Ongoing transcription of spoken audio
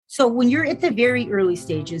So when you're at the very early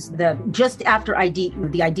stages, just after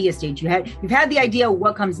the idea stage, you've had the idea of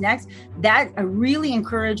what comes next. That I really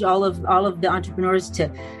encourage all of the entrepreneurs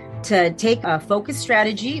to take a focused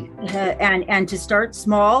strategy and to start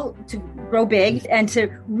small, to grow big, and to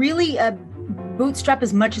really bootstrap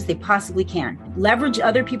as much as they possibly can. Leverage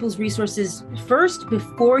other people's resources first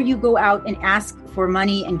before you go out and ask for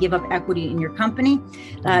money and give up equity in your company.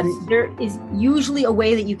 There is usually a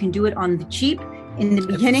way that you can do it on the cheap in the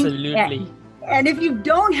beginning. Absolutely. And if you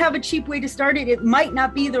don't have a cheap way to start it, it might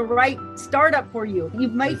not be the right startup for you. You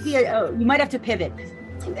might have to pivot.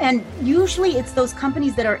 And usually it's those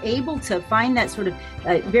companies that are able to find that sort of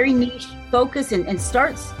very niche focus and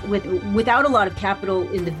starts without a lot of capital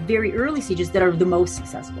in the very early stages that are the most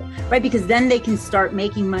successful, right? Because then they can start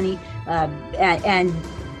making money and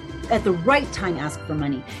at the right time ask for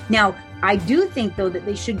money. Now, I do think, though, that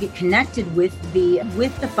they should get connected with the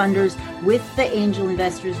funders, with the angel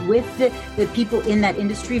investors, with the people in that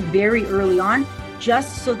industry very early on,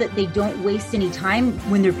 just so that they don't waste any time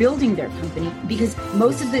when they're building their company. Because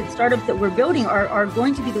most of the startups that we're building are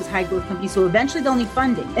going to be those high growth companies. So eventually they'll need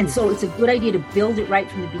funding. And so it's a good idea to build it right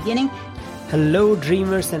from the beginning. Hello,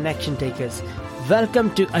 dreamers and action takers.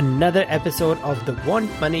 Welcome to another episode of the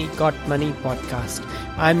Want Money, Got Money podcast.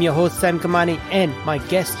 I'm your host, Sam Kamani, and my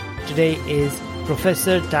guest today is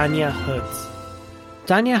Professor Tanya Hertz.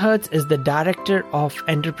 Tanya Hertz is the Director of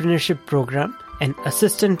Entrepreneurship Program, an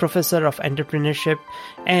Assistant Professor of Entrepreneurship,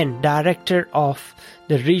 and Director of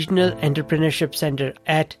the Regional Entrepreneurship Center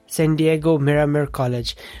at San Diego Miramar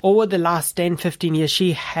College. Over the last 10-15 years,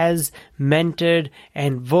 she has mentored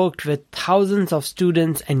and worked with thousands of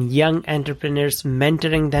students and young entrepreneurs,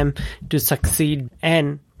 mentoring them to succeed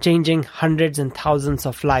and changing hundreds and thousands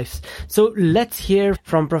of lives. So let's hear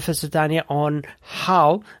from Professor Tanya on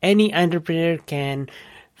how any entrepreneur can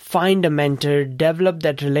find a mentor, develop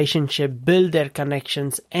that relationship, build their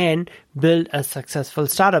connections, and build a successful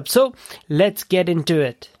startup. So let's get into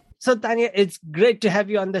it. So Tanya, it's great to have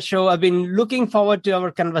you on the show. I've been looking forward to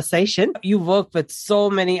our conversation. You work with so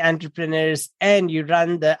many entrepreneurs and you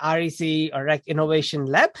run the REC or REC Innovation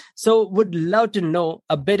Lab. So would love to know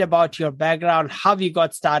a bit about your background, how you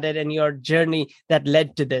got started and your journey that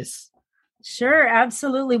led to this. Sure,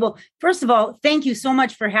 absolutely. Well, first of all, thank you so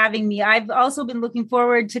much for having me. I've also been looking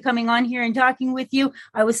forward to coming on here and talking with you.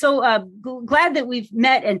 I was so glad that we've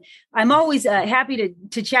met, and I'm always happy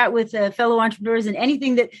to chat with fellow entrepreneurs, and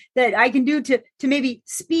anything that I can do to maybe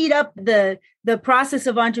speed up the process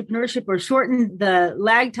of entrepreneurship or shorten the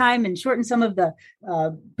lag time and shorten some of the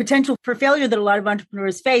potential for failure that a lot of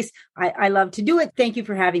entrepreneurs face. I love to do it. Thank you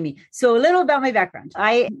for having me. So a little about my background.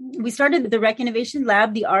 We started the REC Innovation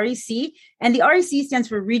Lab, the REC, and the REC stands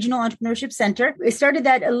for Regional Entrepreneurship Center. I started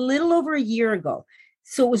that a little over a year ago.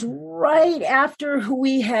 So it was right after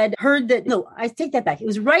we had heard that, no, I take that back. It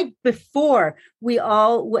was right before we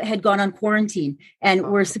all had gone on quarantine and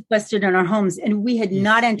were sequestered in our homes, and we had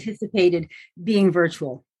not anticipated being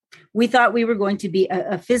virtual. We thought we were going to be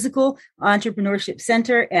a physical entrepreneurship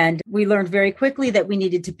center, and we learned very quickly that we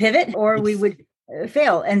needed to pivot or we would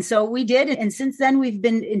fail. And so we did. And since then, we've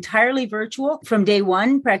been entirely virtual from day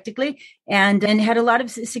one, practically, and had a lot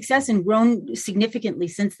of success and grown significantly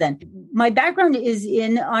since then. My background is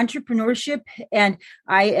in entrepreneurship, and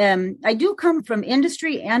I do come from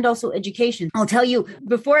industry and also education. I'll tell you,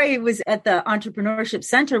 before I was at the Entrepreneurship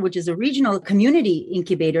Center, which is a regional community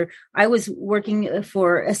incubator, I was working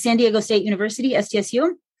for San Diego State University,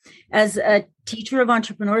 SDSU, as a teacher of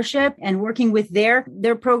entrepreneurship and working with their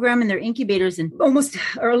program and their incubators. And a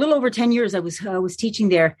little over 10 years, I was teaching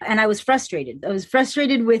there, and I was frustrated. I was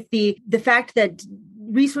frustrated with the fact that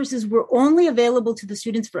resources were only available to the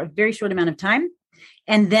students for a very short amount of time.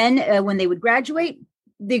 And then when they would graduate,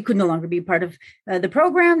 they could no longer be part of the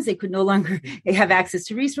programs. They could no longer have access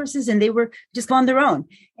to resources, and they were just on their own.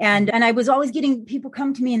 And I was always getting people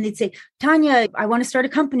come to me and they'd say, Tanya, I want to start a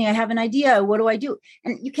company. I have an idea. What do I do?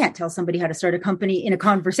 And you can't tell somebody how to start a company in a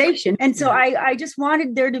conversation. And so I just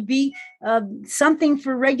wanted there to be something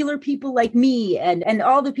for regular people like me and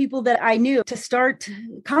all the people that I knew to start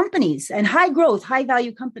companies and high growth, high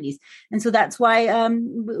value companies. And so that's why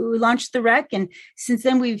we launched the REC. And since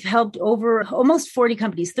then, we've helped over almost 40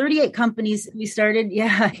 companies, 38 companies we started.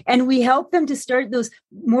 Yeah. And we helped them to start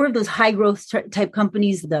more of those high growth type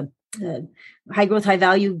companies, the high growth, high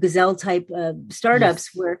value gazelle type startups, yes,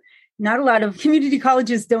 where not a lot of community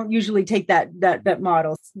colleges don't usually take that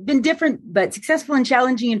model. It's been different, but successful and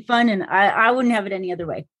challenging and fun. And I wouldn't have it any other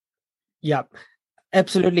way. Yeah,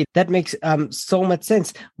 absolutely. That makes so much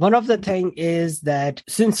sense. One of the thing is that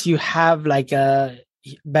since you have like a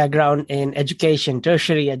background in education,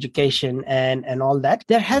 tertiary education, and all that,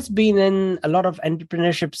 there has been in a lot of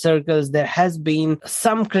entrepreneurship circles, there has been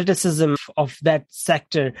some criticism of that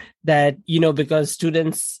sector that, because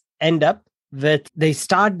students end up they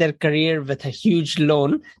start their career with a huge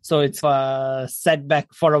loan. So it's a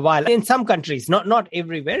setback for a while in some countries, not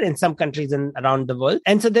everywhere, in some countries and around the world.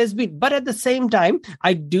 And so but at the same time,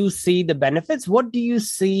 I do see the benefits. What do you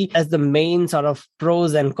see as the main sort of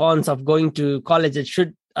pros and cons of going to college? It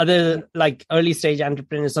should other like early stage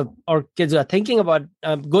entrepreneurs or kids who are thinking about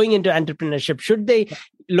going into entrepreneurship, should they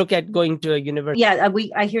look at going to a university? Yeah,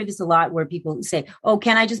 I hear this a lot where people say, "Oh,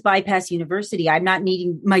 can I just bypass university? I'm not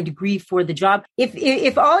needing my degree for the job."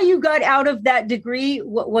 If all you got out of that degree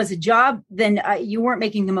was a job, then you weren't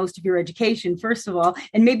making the most of your education, first of all,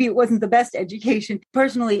 and maybe it wasn't the best education.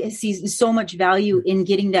 Personally, I see so much value in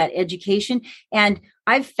getting that education, and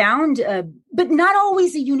I've found, but not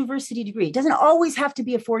always a university degree. It doesn't always have to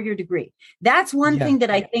be a 4-year degree. That's one thing that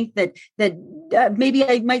I think that maybe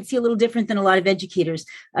I might see a little different than a lot of educators.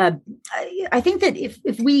 I think that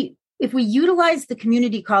if we utilize the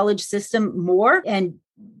community college system more and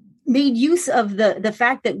made use of the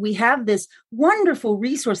fact that we have this wonderful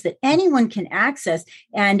resource that anyone can access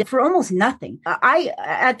and for almost nothing.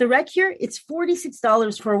 At the rec here, it's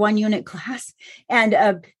 $46 for a 1-unit class.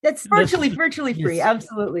 And that's virtually free. Yes.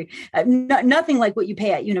 Absolutely. Nothing like what you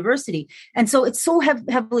pay at university. And so it's so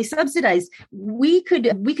heavily subsidized. We could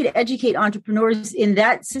educate entrepreneurs in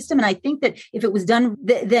that system. And I think that if it was done,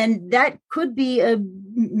 then that could be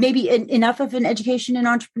maybe enough of an education in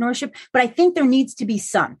entrepreneurship. But I think there needs to be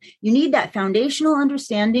some. You need that foundational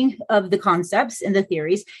understanding of the concepts and the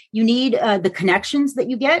theories. You need the connections that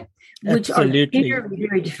you get, which Absolutely. are very,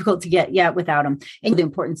 very difficult to get without them. And the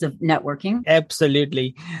importance of networking.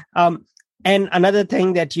 Absolutely. And another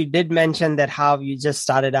thing that you did mention, that how you just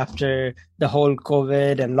started after the whole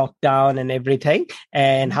COVID and lockdown and everything,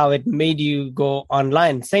 and how it made you go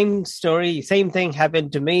online. Same story, same thing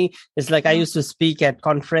happened to me. It's like I used to speak at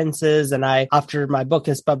conferences, and after my book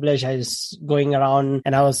is published, I was going around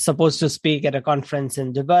and I was supposed to speak at a conference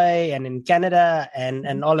in Dubai and in Canada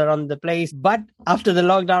and all around the place. But after the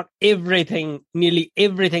lockdown, nearly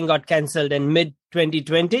everything got canceled in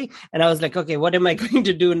mid-2020. And I was like, okay, what am I going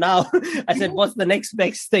to do now? I said, what's the next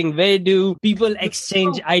best thing? Where do people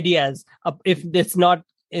exchange ideas? If it's not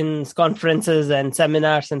in conferences and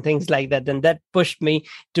seminars and things like that, then that pushed me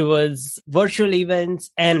towards virtual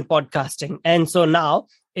events and podcasting. And so now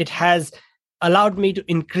it has allowed me to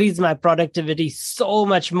increase my productivity so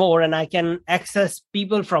much more, and I can access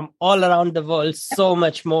people from all around the world so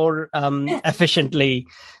much more efficiently.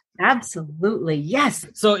 Absolutely. Yes.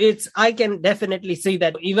 So I can definitely see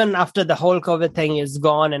that even after the whole COVID thing is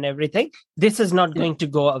gone and everything, this is not going to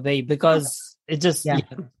go away because it just... Yeah.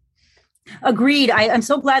 Agreed. I'm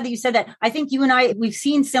so glad that you said that. I think you and we've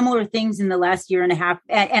seen similar things in the last year and a half.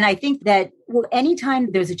 And I think that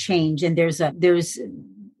anytime there's a change and there's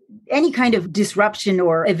any kind of disruption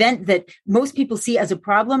or event that most people see as a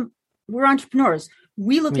problem, we're entrepreneurs.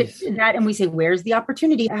 We look at that and we say, where's the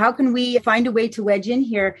opportunity? How can we find a way to wedge in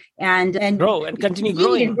here and grow and continue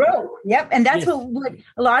growing? And grow. Yep. And that's what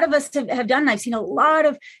a lot of us have done. I've seen a lot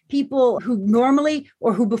of people who normally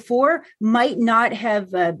or who before might not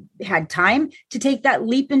have had time to take that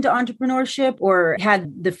leap into entrepreneurship or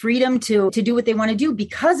had the freedom to do what they want to do.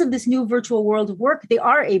 Because of this new virtual world of work, they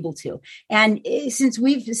are able to. And since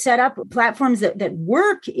we've set up platforms that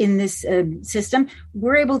work in this system,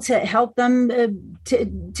 we're able to help them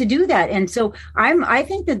to do that. And so I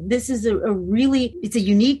think that this is it's a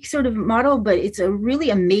unique sort of model, but it's a really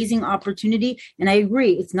amazing opportunity. And I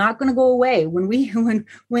agree, it's not going to go away. When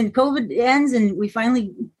COVID ends and we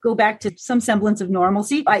finally go back to some semblance of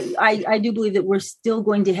normalcy, I do believe that we're still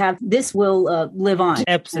going to have, this will live on.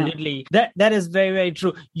 Absolutely. That is very, very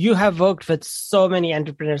true. You have worked with so many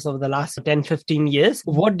entrepreneurs over the last 10, 15 years.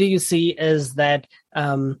 What do you see is that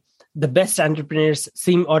the best entrepreneurs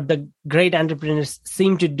the great entrepreneurs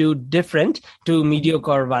seem to do different to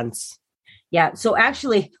mediocre ones? Yeah. So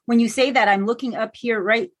actually, when you say that, I'm looking up here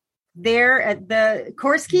right there at the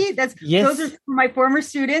course key. Those are my former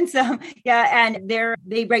students. And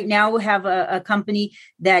they right now have a company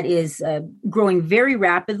that is growing very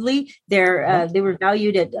rapidly. They were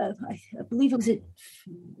valued at, I believe it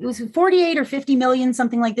was 48 or 50 million,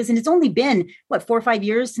 something like this. And it's only been 4 or 5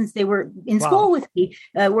 years since they were in school with me,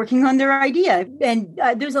 working on their idea. And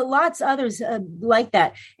there's lots others like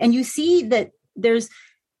that. And you see that there's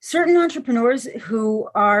certain entrepreneurs who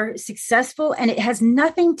are successful, and it has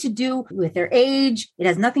nothing to do with their age. It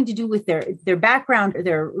has nothing to do with their background or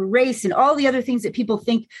their race and all the other things that people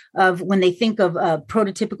think of when they think of a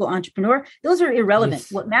prototypical entrepreneur. Those are irrelevant.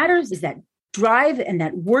 Yes. What matters is that drive and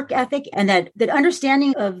that work ethic and that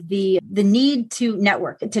understanding of the need to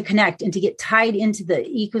network, to connect, and to get tied into the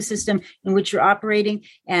ecosystem in which you're operating,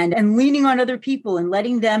 and leaning on other people and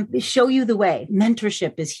letting them show you the way.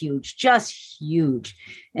 Mentorship is huge, just huge.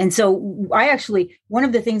 And so one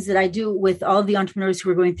of the things that I do with all of the entrepreneurs who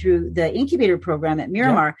are going through the incubator program at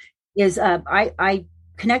Miramar is I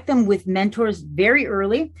connect them with mentors very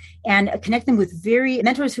early, and connect them with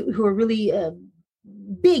mentors who are really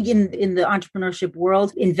big in the entrepreneurship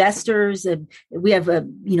world, investors. We have,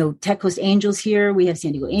 Tech Coast Angels here. We have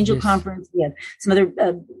San Diego Angel Conference. We have some other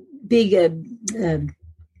big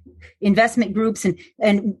investment groups,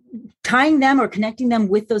 and tying them or connecting them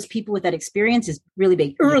with those people with that experience is really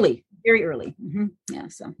big early. Very early. Mm-hmm. Yeah.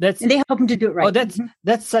 So and they help them to do it right. Oh,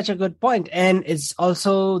 that's such a good point. And it's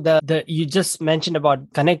also the you just mentioned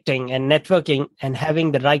about connecting and networking and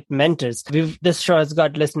having the right mentors. This show has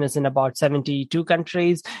got listeners in about 72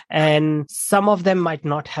 countries, and some of them might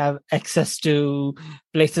not have access to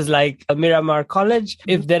places like Miramar College.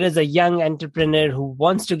 If there is a young entrepreneur who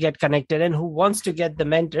wants to get connected and who wants to get the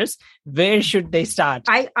mentors, where should they start?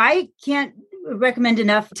 I can't recommend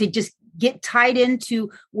enough to just get tied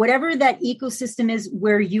into whatever that ecosystem is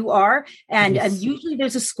where you are. And usually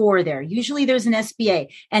there's a score there. Usually there's an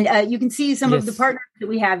SBA. And you can see some of the partners that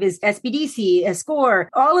we have is SBDC, a SCORE,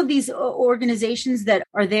 all of these organizations that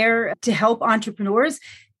are there to help entrepreneurs.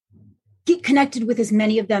 Get connected with as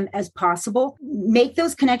many of them as possible, make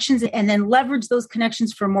those connections, and then leverage those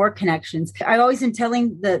connections for more connections. I always am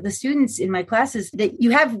telling the students in my classes that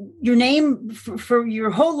you have your name for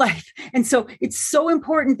your whole life. And so it's so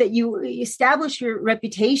important that you establish your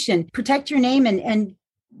reputation, protect your name, and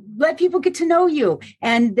let people get to know you,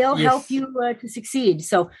 and they'll help you to succeed.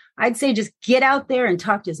 So I'd say just get out there and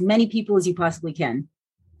talk to as many people as you possibly can.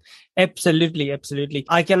 Absolutely.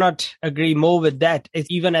 I cannot agree more with that. It's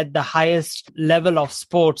even at the highest level of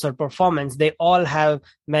sports or performance, they all have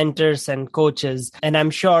mentors and coaches. And I'm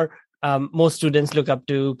sure most students look up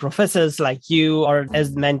to professors like you or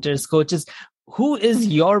as mentors, coaches. Who is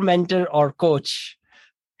your mentor or coach?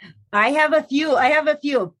 I have a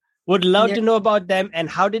few. Would love to know about them, and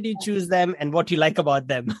how did you choose them and what you like about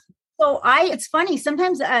them? So it's funny.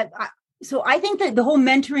 Sometimes So I think that the whole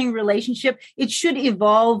mentoring relationship, it should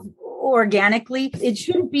evolve organically. It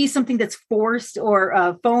shouldn't be something that's forced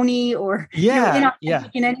or phony or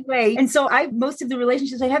in any way. And so most of the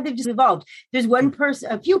relationships I have, they've just evolved. There's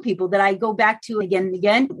a few people that I go back to again and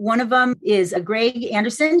again. One of them is Greg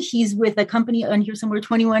Anderson. He's with a company on here somewhere,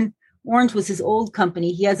 21 Orange was his old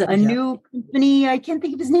company. He has a new company. I can't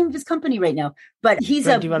think of his name of his company right now, but he's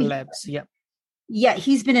 21 Labs. Yeah. Yeah,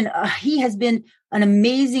 he has been an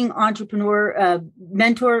amazing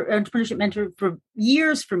entrepreneurship mentor for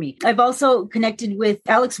years for me. I've also connected with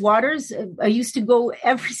Alex Waters. I used to go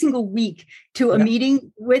every single week to a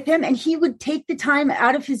meeting with him, and he would take the time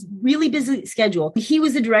out of his really busy schedule. He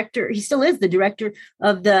was the director. He still is the director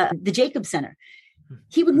of the Jacob Center.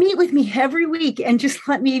 He would meet with me every week and just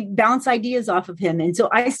let me bounce ideas off of him. And so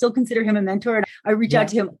I still consider him a mentor, and I reach out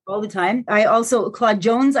to him all the time. Claude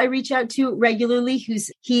Jones, I reach out to regularly, he's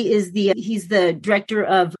the director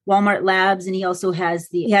of Walmart Labs. And he also has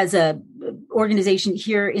a organization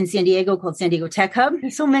here in San Diego called San Diego Tech Hub.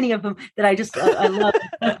 There's so many of them that I love.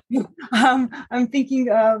 I'm thinking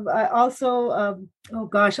of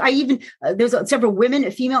there's several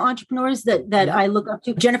female entrepreneurs that I look up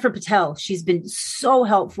to. Jennifer Patel, she's been so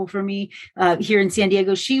helpful for me here in San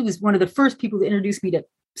Diego. She was one of the first people to introduce me to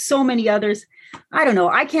so many others. I don't know.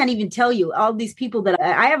 I can't even tell you all these people that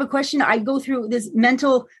I have a question. I go through this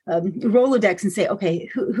mental Rolodex and say, okay,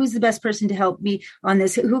 who's the best person to help me on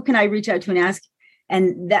this? Who can I reach out to and ask?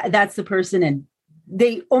 And that's the person. And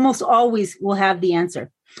they almost always will have the answer.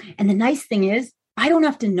 And the nice thing is, I don't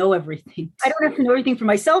have to know everything. I don't have to know everything for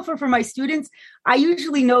myself or for my students. I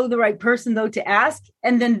usually know the right person, though, to ask.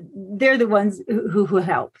 And then they're the ones who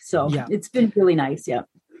help. So It's been really nice. Yeah.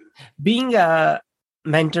 Being a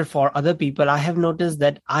mentor for other people, I have noticed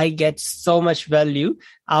that I get so much value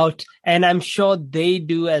out, and I'm sure they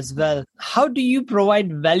do as well. How do you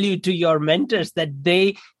provide value to your mentors that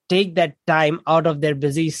they take that time out of their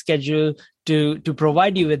busy schedule to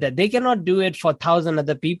provide you with that? They cannot do it for 1,000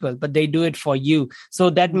 other people, but they do it for you. So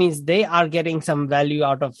that means they are getting some value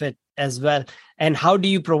out of it as well. And how do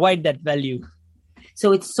you provide that value?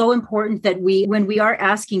 So it's so important that when we are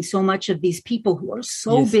asking so much of these people who are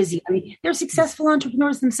so busy, I mean, they're successful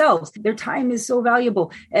entrepreneurs themselves. Their time is so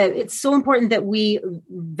valuable. It's so important that we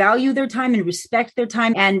value their time and respect their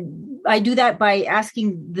time. And I do that by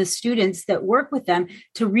asking the students that work with them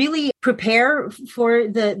to really prepare for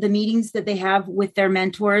the meetings that they have with their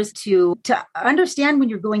mentors, to understand when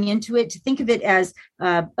you're going into it, to think of it as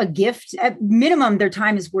a gift. At minimum, their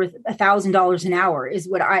time is worth $1,000 an hour is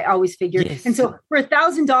what I always figure. Yes. And so for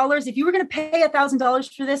 $1,000, if you were going to pay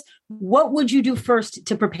 $1,000 for this, what would you do first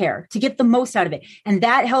to prepare, to get the most out of it? And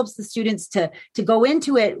that helps the students to go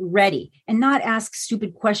into it ready and not ask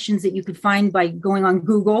stupid questions that you could find by going on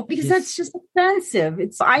Google, because that's just expensive.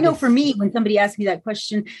 I know for me, when somebody asks me that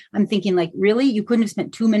question, I'm thinking like, really? You couldn't have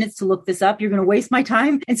spent 2 minutes to look this up? You're going to waste my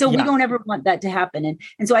time? And so we don't ever want that to happen.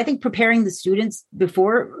 And so I think preparing the students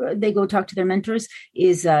before they go talk to their mentors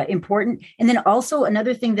is important. And then also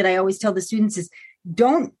another thing that I always tell the students is,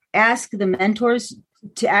 don't ask the mentors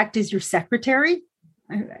to act as your secretary.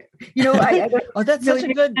 That's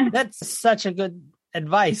such a good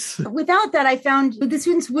advice. Without that, I found the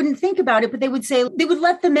students wouldn't think about it, but they would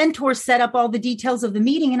let the mentor set up all the details of the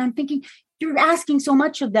meeting. And I'm thinking, you're asking so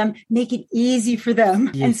much of them, make it easy for them.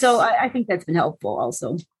 Yes. And so I think that's been helpful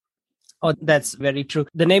also. Oh, that's very true.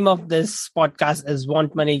 The name of this podcast is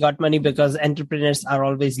Want Money, Got Money, because entrepreneurs are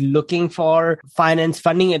always looking for finance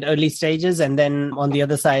funding at early stages. And then on the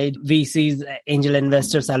other side, VCs, angel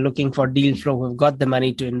investors, are looking for deal flow who've got the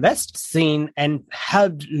money to invest. Seen and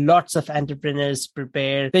helped lots of entrepreneurs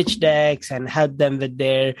prepare pitch decks and help them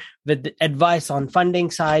with advice on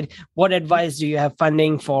funding side. What advice do you have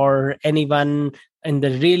funding for anyone in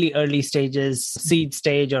the really early stages, seed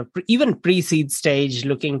stage, or even pre-seed stage,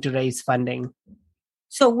 looking to raise funding?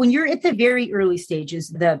 So when you're at the very early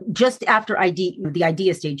stages, just after the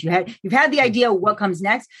idea stage, you've had the idea, what comes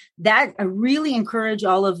next? That I really encourage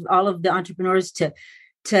all of the entrepreneurs to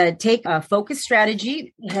take a focused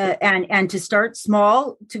strategy and to start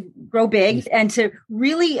small, to grow big, and to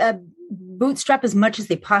really bootstrap as much as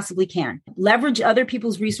they possibly can. Leverage other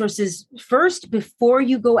people's resources first before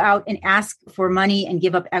you go out and ask for money and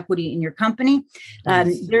give up equity in your company.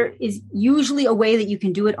 There is usually a way that you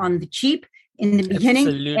can do it on the cheap in the beginning.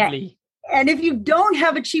 Absolutely. And if you don't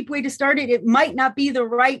have a cheap way to start it, it might not be the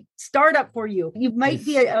right startup for you. You might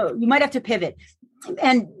you might have to pivot.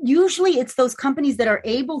 And usually it's those companies that are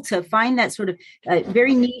able to find that sort of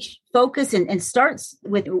very niche focus and starts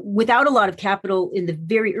without a lot of capital in the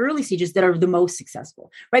very early stages that are the most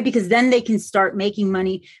successful, right? Because then they can start making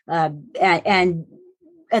money and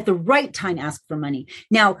at the right time ask for money.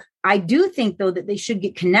 Now, I do think, though, that they should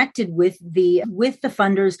get connected with the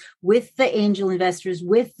funders, with the angel investors,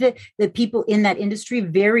 with the people in that industry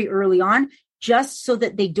very early on, just so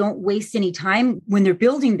that they don't waste any time when they're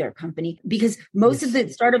building their company. Because most of the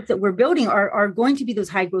startups that we're building are going to be those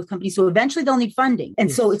high growth companies. So eventually they'll need funding.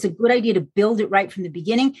 And so it's a good idea to build it right from the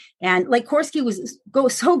beginning. And like Korsky was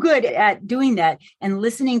so good at doing that and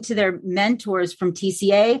listening to their mentors from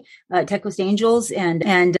TCA, Tech Coast Angels,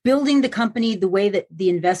 and building the company the way that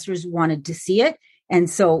the investors wanted to see it. And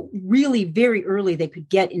so really very early, they could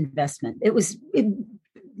get investment. It was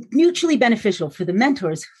mutually beneficial for the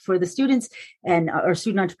mentors, for the students and our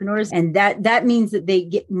student entrepreneurs. And that means that they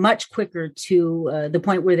get much quicker to the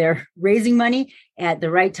point where they're raising money at the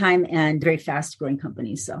right time and very fast growing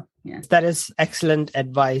companies. So, yeah. That is excellent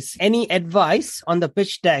advice. Any advice on the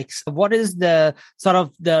pitch decks? What is the sort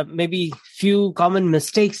of the maybe few common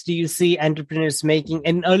mistakes do you see entrepreneurs making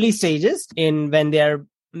in early stages when they're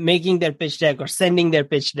making their pitch deck or sending their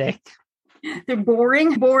pitch deck? They're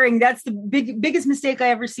boring. That's the biggest mistake I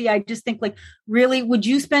ever see. I just think, like, really, would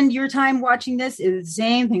you spend your time watching this? It's the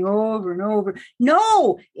same thing over and over.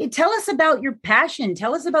 No, tell us about your passion.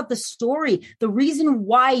 Tell us about the story, the reason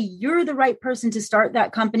why you're the right person to start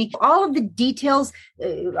that company. All of the details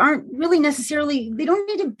aren't really necessarily, they don't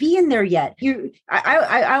need to be in there yet.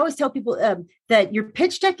 I always tell people that your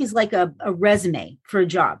pitch deck is like a resume for a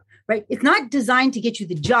job. Right? It's not designed to get you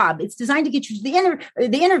the job. It's designed to get you to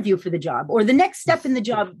the interview for the job or the next step in the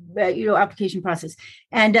job, application process.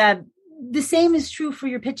 And the same is true for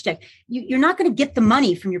your pitch deck. You're not going to get the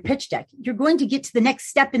money from your pitch deck. You're going to get to the next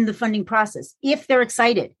step in the funding process if they're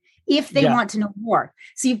excited, if they want to know more.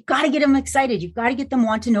 So you've got to get them excited. You've got to get them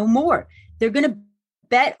want to know more. They're going to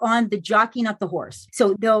bet on the jockey, not the horse.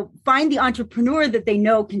 So they'll find the entrepreneur that they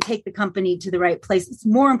know can take the company to the right place. It's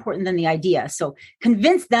more important than the idea. So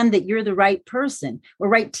convince them that you're the right person or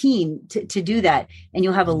right team to do that, and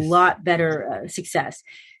you'll have a lot better success.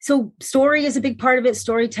 So story is a big part of it,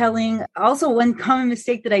 storytelling. Also, one common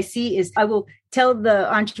mistake that I see is I will tell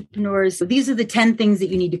the entrepreneurs, these are the 10 things that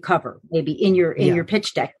you need to cover maybe in your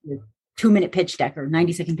pitch deck, your 2-minute pitch deck or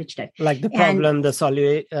 90-second pitch deck. Like the problem, the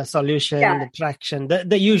solution, the traction,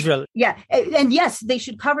 the usual. Yeah. And yes, they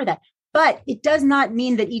should cover that. But it does not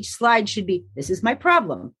mean that each slide should be, this is my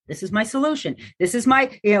problem. This is my solution. This is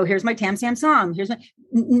my, here's my Tam Sam song.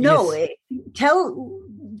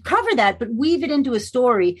 Cover that, but weave it into a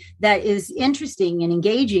story that is interesting and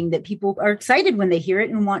engaging, that people are excited when they hear it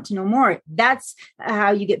and want to know more. That's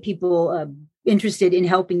how you get people interested in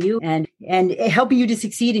helping you and helping you to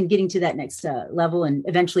succeed in getting to that next level and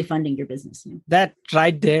eventually funding your business. That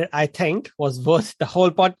right there, I think, was worth the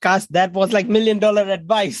whole podcast. That was like $1 million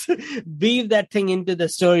advice. Weave that thing into the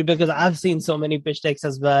story, because I've seen so many pitch decks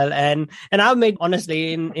as well. And I've made,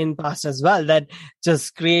 honestly, in past as well, that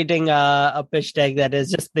just creating a pitch deck that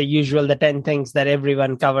is just the usual, the 10 things that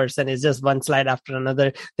everyone covers, and it's just one slide after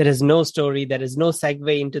another. There is no story. There is no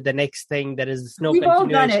segue into the next thing. There is no We've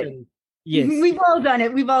continuation. All done it. Yes. We've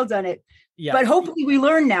all done it. Yeah. But hopefully we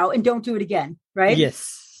learn now and don't do it again, right?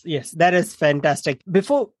 Yes, that is fantastic.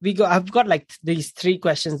 Before we go, I've got like these 3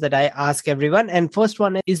 questions that I ask everyone. And first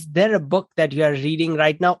one is there a book that you are reading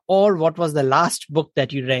right now, or what was the last book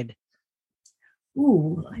that you read?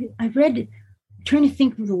 Ooh, I read, trying to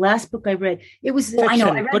think of the last book I read. It was, fiction. I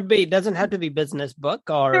know. Could be, it doesn't have to be business book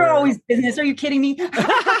or... They're always business. Are you kidding me?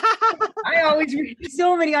 I always read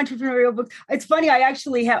so many entrepreneurial books. It's funny. I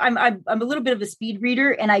actually have. I'm a little bit of a speed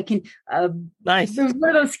reader, and I can. Nice. There's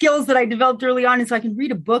one of those skills that I developed early on, and so I can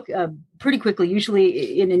read a book pretty quickly,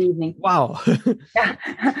 usually in an evening. Wow. Yeah.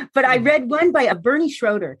 But I read one by Bernie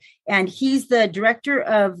Schroeder, and he's the director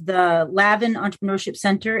of the Lavin Entrepreneurship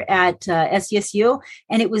Center at SDSU,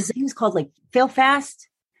 and he was called like Fail Fast.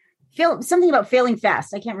 Something about failing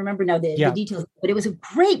fast. I can't remember now the details, but it was a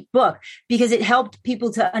great book because it helped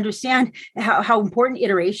people to understand how important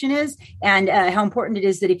iteration is and how important it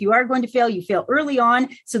is that if you are going to fail, you fail early on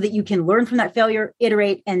so that you can learn from that failure,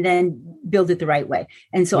 iterate, and then build it the right way.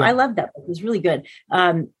 And so I loved that book. It was really good.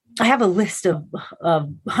 I have a list of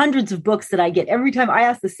hundreds of books that I get every time I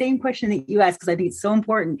ask the same question that you ask, because I think it's so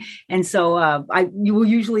important. And so you will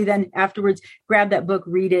usually then afterwards grab that book,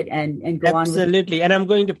 read it, and go on with it. Absolutely. And I'm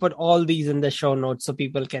going to put all these in the show notes so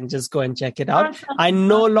people can just go and check it out. I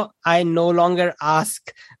no longer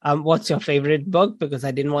ask what's your favorite book, because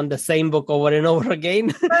I didn't want the same book over and over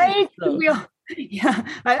again. Right.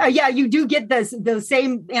 You do get those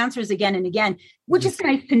same answers again and again, which is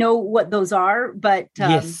nice to know what those are. But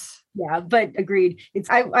yes. Yeah, but agreed.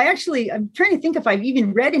 I'm trying to think if I've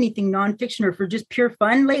even read anything nonfiction or for just pure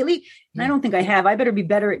fun lately. And I don't think I have. I better be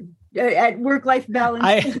better at work-life balance.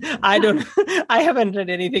 I haven't read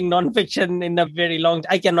anything nonfiction in a very long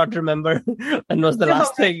time. I cannot remember when was the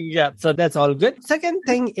last thing. Yeah. So that's all good. Second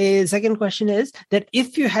question is that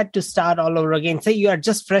if you had to start all over again, say you are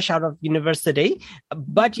just fresh out of university,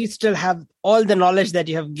 but you still have all the knowledge that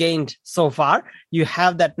you have gained so far, you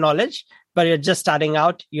have that knowledge, but you're just starting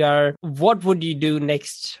out, what would you do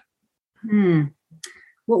next?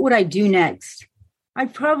 What would I do next? I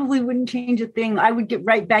probably wouldn't change a thing. I would get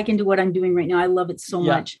right back into what I'm doing right now. I love it so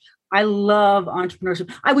much. I love entrepreneurship.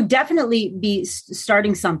 I would definitely be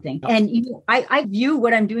starting something. And I view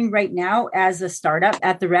what I'm doing right now as a startup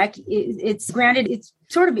at the Rec. It's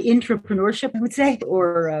sort of entrepreneurship, I would say,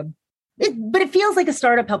 but it feels like a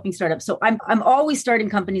startup helping startups. So I'm always starting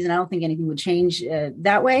companies, and I don't think anything would change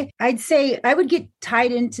that way. I'd say I would get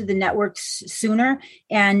tied into the networks sooner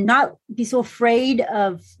and not be so afraid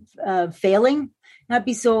of failing. Not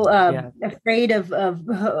be so afraid of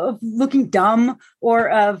looking dumb or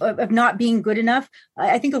of not being good enough.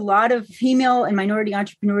 I think a lot of female and minority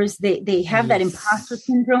entrepreneurs, they have that imposter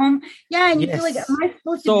syndrome. Yeah, and you feel like, am I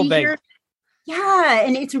supposed to be here? Yeah,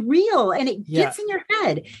 and it's real, and it gets in your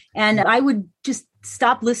head. And I would just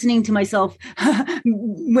stop listening to myself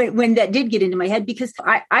when that did get into my head, because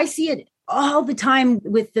I see it all the time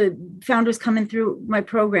with the founders coming through my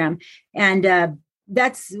program. And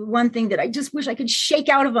that's one thing that I just wish I could shake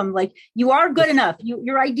out of them. Like, you are good enough.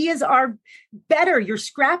 Your ideas are better. You're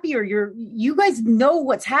scrappier. You guys know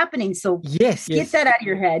what's happening. So get that out of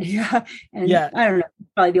your head. Yeah. And I don't know.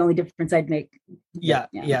 Probably the only difference I'd make. Yeah.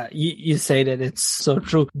 You say that. It's so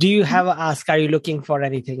true. Do you have a ask? Are you looking for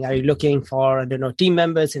anything? Are you looking for, I don't know, team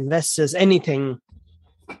members, investors, anything?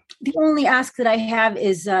 The only ask that I have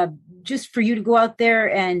is just for you to go out there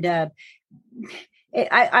and,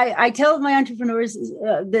 I tell my entrepreneurs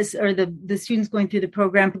this, or the students going through the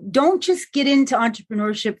program, don't just get into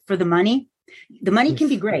entrepreneurship for the money. The money can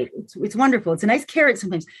be great. It's wonderful. It's a nice carrot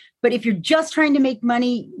sometimes. But if you're just trying to make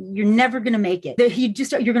money, you're never going to make it.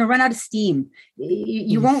 You're going to run out of steam.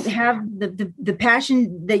 You won't have the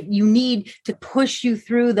passion that you need to push you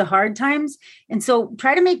through the hard times. And so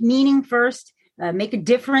try to make meaning first, make a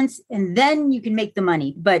difference, and then you can make the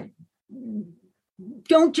money. But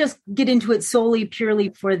don't just get into it solely purely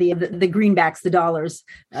for the greenbacks, the dollars.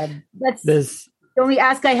 That's the only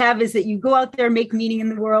ask I have is that you go out there, make meaning in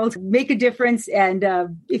the world, make a difference. And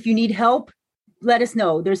if you need help, let us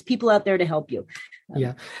know. There's people out there to help you.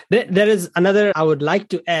 Yeah. There is another, I would like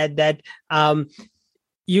to add that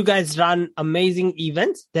you guys run amazing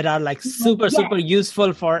events that are like super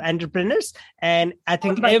useful for entrepreneurs. And I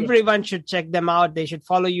think everyone should check them out. They should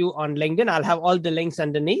follow you on LinkedIn. I'll have all the links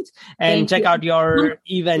underneath and check out your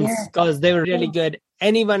events because they were really good.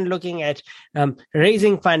 Anyone looking at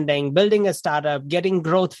raising funding, building a startup, getting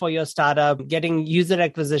growth for your startup, getting user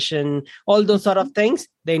acquisition, all those sort of things,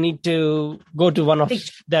 they need to go to one of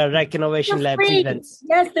the Rec Innovation Labs events.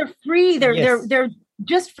 Yes, they're free. They're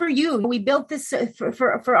just for you. We built this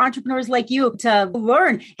for entrepreneurs like you to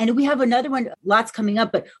learn. And we have another one, lots coming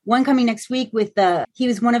up, but one coming next week with he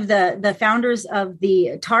was one of the founders of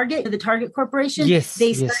the Target Corporation. Yes.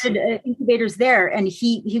 They started incubators there. And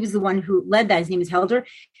he was the one who led that. His name is Helder.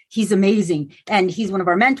 He's amazing. And he's one of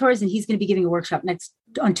our mentors, and he's going to be giving a workshop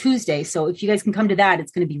on Tuesday. So if you guys can come to that,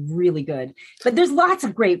 it's going to be really good. But there's lots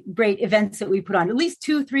of great events that we put on, at least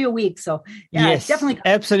 2-3 a week. So yes, definitely.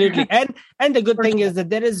 Absolutely. And the good thing is that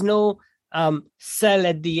there is no sell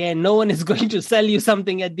at the end. No one is going to sell you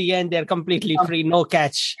something at the end. They're completely free. No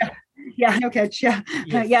catch. Yeah, no catch. Yeah.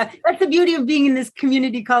 Yeah. That's the beauty of being in this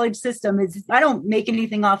community college system is I don't make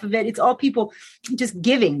anything off of it. It's all people just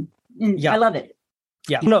giving. And I love it.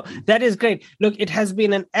 Yeah, no, that is great. Look, it has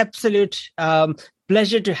been an absolute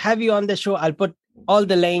pleasure to have you on the show. I'll put all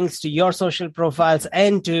the links to your social profiles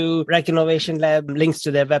and to Rec Innovation Lab, links to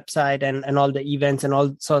their website and all the events and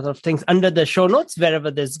all sorts of things under the show notes, wherever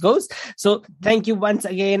this goes. So thank you once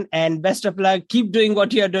again and best of luck. Keep doing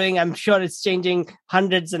what you're doing. I'm sure it's changing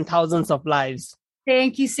hundreds and thousands of lives.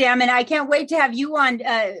 Thank you, Sam. And I can't wait to have you on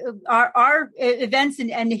our events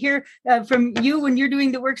and hear from you when you're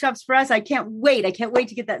doing the workshops for us. I can't wait. I can't wait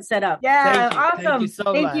to get that set up. Yeah, awesome. Thank you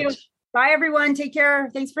so much. You. Bye, everyone. Take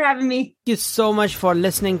care. Thanks for having me. Thank you so much for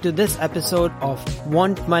listening to this episode of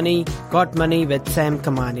Want Money, Got Money with Sam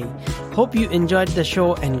Kamani. Hope you enjoyed the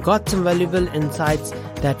show and got some valuable insights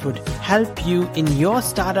that would help you in your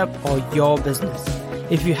startup or your business.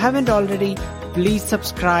 If you haven't already, please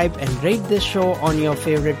subscribe and rate this show on your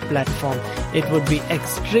favorite platform. It would be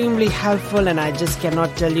extremely helpful and I just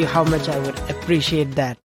cannot tell you how much I would appreciate that.